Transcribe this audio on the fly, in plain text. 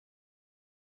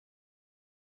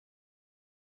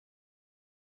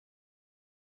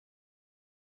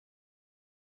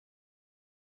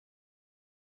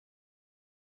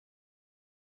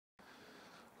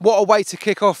What a way to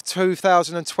kick off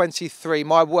 2023.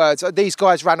 My words, these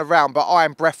guys ran around, but I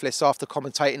am breathless after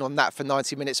commentating on that for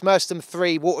 90 minutes. Merstham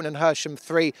 3, Walton and Hersham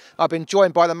 3. I've been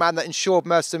joined by the man that ensured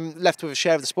Merstham left with a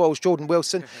share of the spoils, Jordan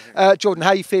Wilson. Jordan, how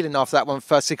are you feeling after that one,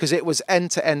 firstly? Because it was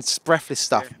end-to-end breathless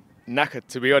stuff. Yeah, knackered,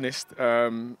 to be honest.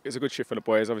 It was a good shift for the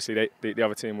boys. Obviously, the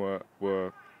other team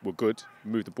were good,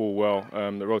 moved the ball well.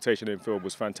 The rotation in field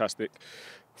was fantastic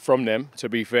from them, to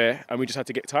be fair, and we just had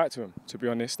to get tight to them, to be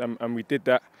honest, and we did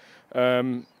that. We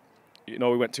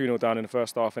went 2-0 down in the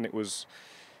first half, and it was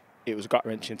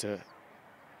gut-wrenching to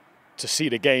see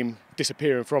the game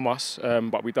disappearing from us,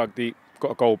 but we dug deep,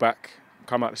 got a goal back,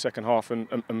 come out the second half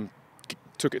and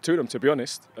took it to them, to be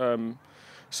honest.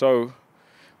 So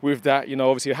with that,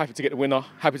 obviously happy to get the winner,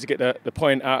 happy to get the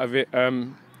point out of it,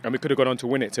 and we could have gone on to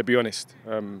win it, to be honest.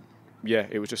 Yeah,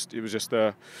 it was just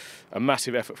a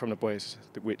massive effort from the boys,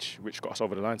 which got us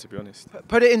over the line, to be honest.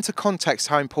 Put it into context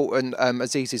how important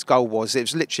Aziz's goal was. It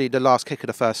was literally the last kick of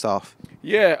the first half.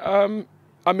 Yeah,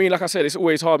 I mean, like I said, it's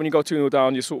always hard when you go 2-0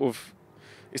 down.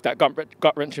 It's that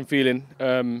gut-wrenching feeling,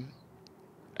 and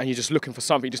you're just looking for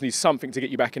something. You just need something to get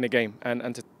you back in the game,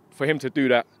 and for him to do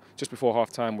that just before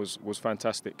half-time was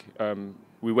fantastic.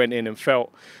 We went in and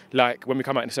felt like when we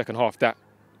come out in the second half that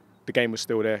the game was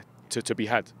still there to be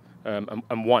had.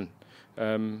 And won.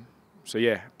 So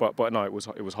yeah, but no, it was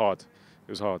hard. It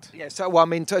was hard. Yeah. So well, I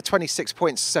mean, 26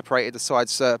 points separated the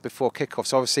sides before kick-off.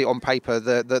 So obviously, on paper,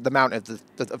 the amount of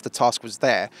the task was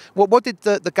there. What did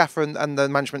the gaffer and the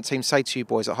management team say to you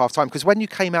boys at half-time? Because when you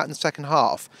came out in the second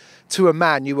half, to a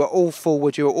man, you were all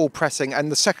forward, you were all pressing,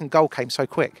 and the second goal came so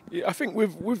quick. Yeah, I think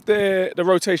with the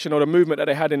rotation or the movement that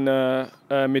they had in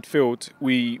midfield,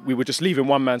 we were just leaving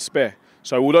one man spare.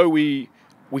 So although we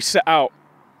set out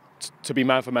to be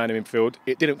man for man in midfield,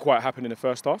 it didn't quite happen in the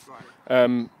first half.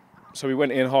 Right. So we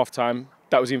went in half-time.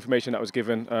 That was the information that was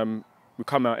given. We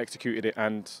come out, executed it,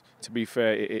 and to be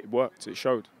fair, it worked. It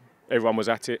showed. Everyone was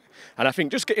at it. And I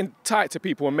think just getting tight to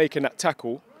people and making that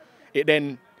tackle, it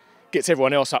then gets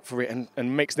everyone else up for it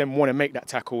and makes them want to make that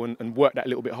tackle and work that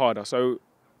little bit harder. So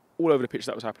all over the pitch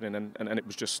that was happening, and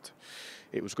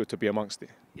it was good to be amongst it.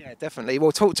 Yeah, definitely.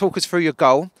 Well, talk us through your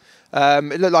goal.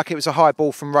 It looked like it was a high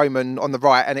ball from Roman on the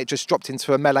right, and it just dropped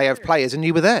into a melee of players, and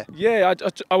you were there. Yeah,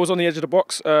 I was on the edge of the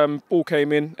box. Ball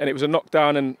came in, and it was a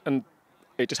knockdown, and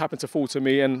it just happened to fall to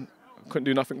me, and I couldn't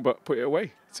do nothing but put it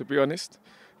away, to be honest.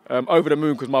 Over the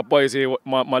moon, because my boy's here,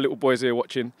 my little boy's here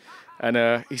watching.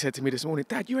 And he said to me this morning,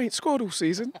 "Dad, you ain't scored all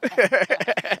season."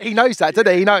 He knows that,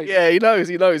 doesn't he? He knows. Yeah, he knows.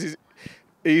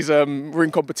 We're in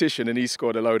competition, and he's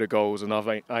scored a load of goals, and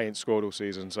I ain't scored all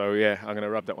season. So yeah, I'm going to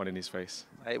rub that one in his face.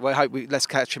 Hey, well, let's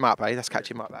catch him up, eh? Let's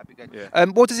catch him up. That'd be good. Yeah.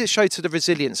 What does it show to the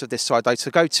resilience of this side, though, to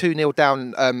go 2-0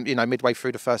 down, midway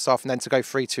through the first half, and then to go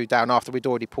 3-2 down after we'd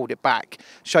already pulled it back?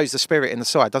 Shows the spirit in the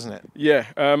side, doesn't it? Yeah.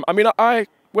 I mean,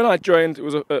 when I joined, it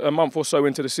was a month or so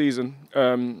into the season,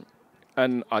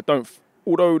 and although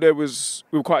we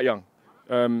were quite young,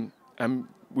 and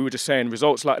we were just saying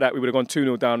results like that, we would have gone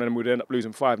 2-0 down and then we would end up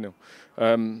losing 5-0.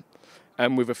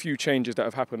 And with a few changes that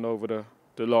have happened over the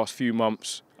last few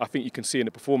months, I think you can see in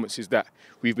the performances that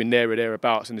we've been there or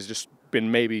thereabouts, and there's just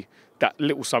been maybe that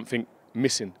little something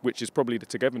missing, which is probably the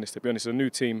togetherness, to be honest. It's a new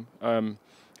team, and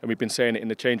we've been saying it in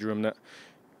the changing room that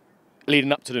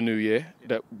leading up to the new year,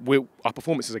 that our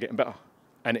performances are getting better.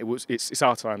 And it's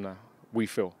our time now, we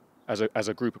feel, as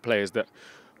a group of players, that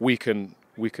we can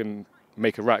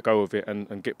make a right go of it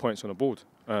and get points on the board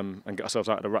and get ourselves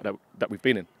out of the rut that we've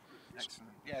been in. Excellent.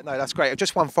 Yeah, no, that's great.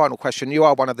 Just one final question. You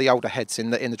are one of the older heads in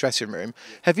the dressing room.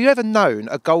 Have you ever known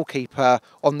a goalkeeper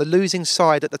on the losing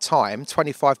side at the time,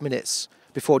 25 minutes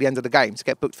before the end of the game, to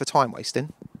get booked for time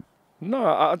wasting?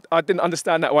 No, I didn't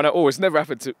understand that one at all. It's never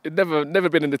happened. It never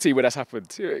been in the team where that's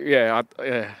happened. Yeah,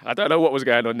 I don't know what was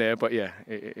going on there, but yeah,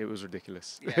 it was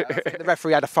ridiculous. Yeah, I think the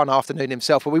referee had a fun afternoon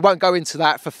himself, but we won't go into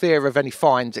that for fear of any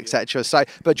fines, etc. So,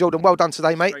 but Jordan, well done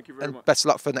today, mate. Thank you very much. Best of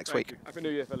luck for next week. Happy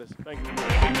New Year, fellas. Thank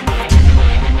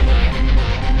you.